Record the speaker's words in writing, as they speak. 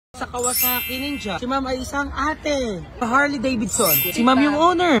it's a Kawasaki Ninja. Si ma'am ay isang ate. Harley Davidson. Si ma'am yung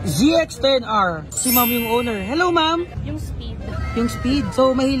owner. ZX-10R. Si ma'am yung owner. Hello ma'am. Yung speed. Yung speed.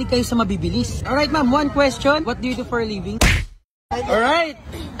 So mahilig kayo sa mabibilis. Alright ma'am, one question. What do you do for a living? Alright.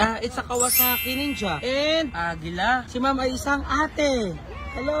 It's a Kawasaki Ninja. And Agila. Si ma'am ay isang ate.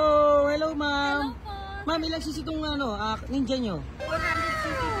 Hello. Hello ma'am. Ma'am, ilang cc itong Ninja nyo?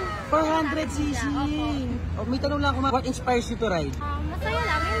 400cc. Oh, may tanong lang ako ma'am. What inspires you to ride? Masaya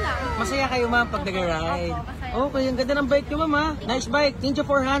lang, yun lang. Masaya kayo ma'am pag nag-ride. Okay, ang ganda ng bike nyo ma'am ha. Nice bike, Ninja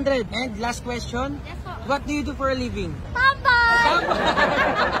 400. And last question. Yes, po. What do you do for a living? Tambay!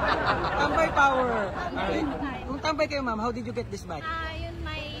 Tambay power. Alright. Kung tambay kayo ma'am, how did you get this bike? Yun,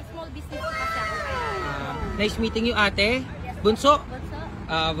 may small business po kasi ako kaya. Nice meeting you ate. Bunso? Bunso?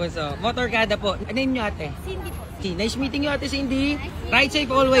 Bunso. Motorkada po. Ano yun nyo ate? Cindy po. Nice meeting you ate Cindy. Ride safe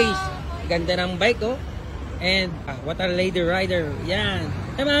always. Ganda ng bike oh. And what a lady rider. Yan.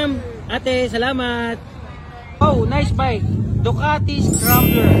 Hey ma'am. Ate, salamat. Oh, nice bike. Ducati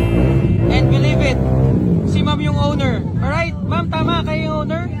Scrambler. And believe it, si ma'am yung owner. Alright, ma'am, tama kayo yung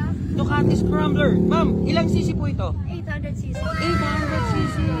owner? Ducati Scrambler. Ma'am, ilang cc po ito? 800cc.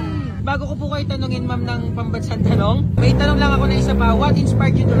 800cc. Bago ko po kayo tanungin ma'am ng pambansang tanong, may tanong lang ako na isa pa. What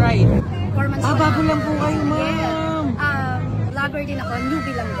inspired you to ride? 4 months Bago lang po kayo ma'am. Vlogger din ako,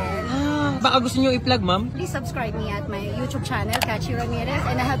 newbie lang din. Baka gusto nyo i-plug ma'am? Please subscribe me at my YouTube channel, Catchy Ramirez,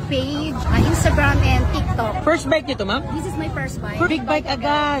 and I have page, Instagram, and TikTok. First bike nito ma'am? This is my first bike. Big bike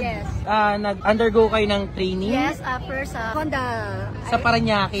agad? Yes. Nag-undergo kayo ng training? Yes, first Honda. Sa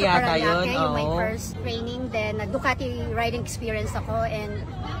Paranaque yata yun? Yung my first training. Then Ducati riding experience ako and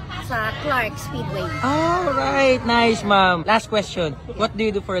sa Clark Speedway. Alright, nice ma'am. Last question. What do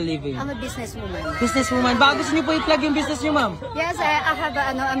you do for a living? I'm a businesswoman. Businesswoman. Baka gusto niyo po i-plug yung business niyo ma'am? Yes, I have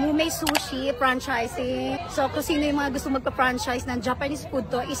a Mume Sushi franchising. So kung sino yung mga gusto magpa-franchise ng Japanese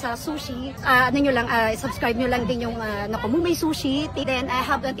food to, isa sushi. Subscribe nyo lang din yung Mume Sushi. Then I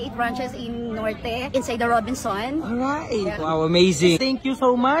have 28 branches in Norte, inside the Robinson. Alright. Wow, amazing. Thank you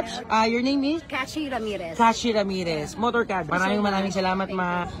so much. Your name is? Catchy Ramirez. Catchy Ramirez. Motorcad. Maraming salamat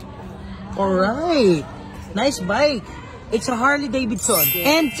ma. Alright. Nice bike. It's a Harley Davidson. Yes.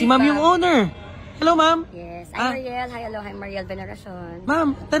 And si ma'am yung owner. Hello ma'am. Yes, I'm Mariel. Hi, hello. I'm Mariel Veneracion.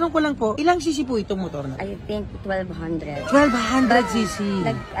 Ma'am, tanong ko lang po, ilang cc po itong motor na? I think 1200. 1200cc.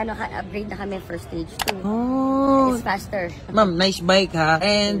 Upgrade na kami for stage 2. Oh. It's faster. Ma'am, nice bike ha.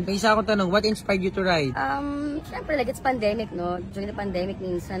 And may isa akong tanong, what inspired you to ride? Siyempre, like it's pandemic, no? During the pandemic,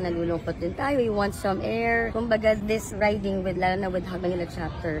 minsan nalulungkot din tayo. We want some air. Kumbaga, this riding with, lalo na with Maganda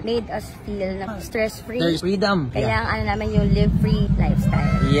chapter, made us feel na stress-free. There's freedom. Kaya namin yung live-free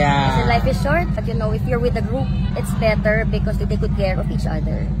lifestyle. Yeah. Kasi life is short, but you know, if you're with a group, it's better because we take good care of each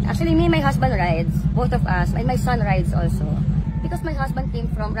other. Actually, me and my husband rides, both of us, and my son rides also. Because my husband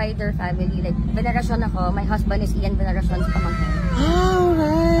came from rider family, like Veneracion ako, my husband is Ian Veneracion's pamangkin.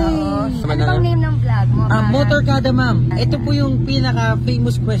 Alright. Ano bang name ng vlog mo? Motorkada ma'am. Ito po yung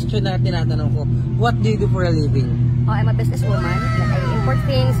pinaka-famous question na tinatanong ko. What do you do for a living? I'm a businesswoman. I import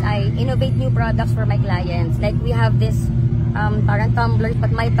things, I innovate new products for my clients. Like we have this parang tumbler,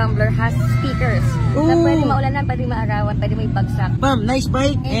 but my tumbler has speakers. Na pwede maulanan, pwede maarawan, pwede may bagsak. Ma'am, nice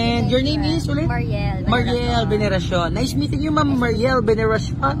bike. And your name is ulit? Mariel. Mariel Veneracion. Nice meeting you, ma'am. Mariel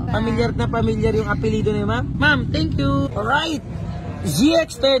Veneracion. Familiar na familiar yung apelido niyo, ma'am. Ma'am, thank you. Alright.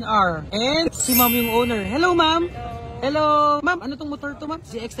 ZX-10R. And si ma'am yung owner. Hello, ma'am. Hello. Ma'am, ano tong motor to, ma'am?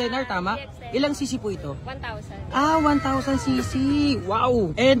 ZX-10R, tama? Ilang cc po ito? 1,000. 1,000cc.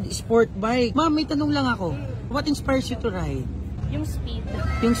 Wow. And sport bike. Ma'am, may tanong lang ako. What inspires you to ride? Yung speed.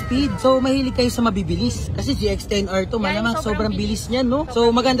 Yung speed. So, mahilig kayo sa mabibilis. Kasi GX10R to, malamang sobrang bilis niyan, no? So,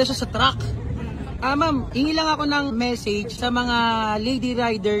 maganda siya sa track. Ma'am, hingi lang ako ng message sa mga lady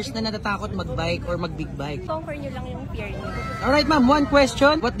riders na natatakot mag-bike or mag-big bike. Conquer nyo lang yung fear nyo. Alright, ma'am. One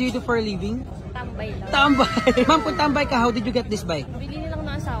question. What do you do for a living? Tambay lang. Tambay. Ma'am, kung tambay ka, how did you get this bike? Bili nilang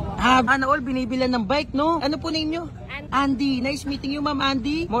ng asawa. Ana all, binibilan ng bike, no? Ano po name nyo? Andy. Nice meeting you, ma'am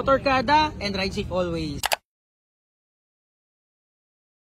Andy. Motorkada and ride safe always.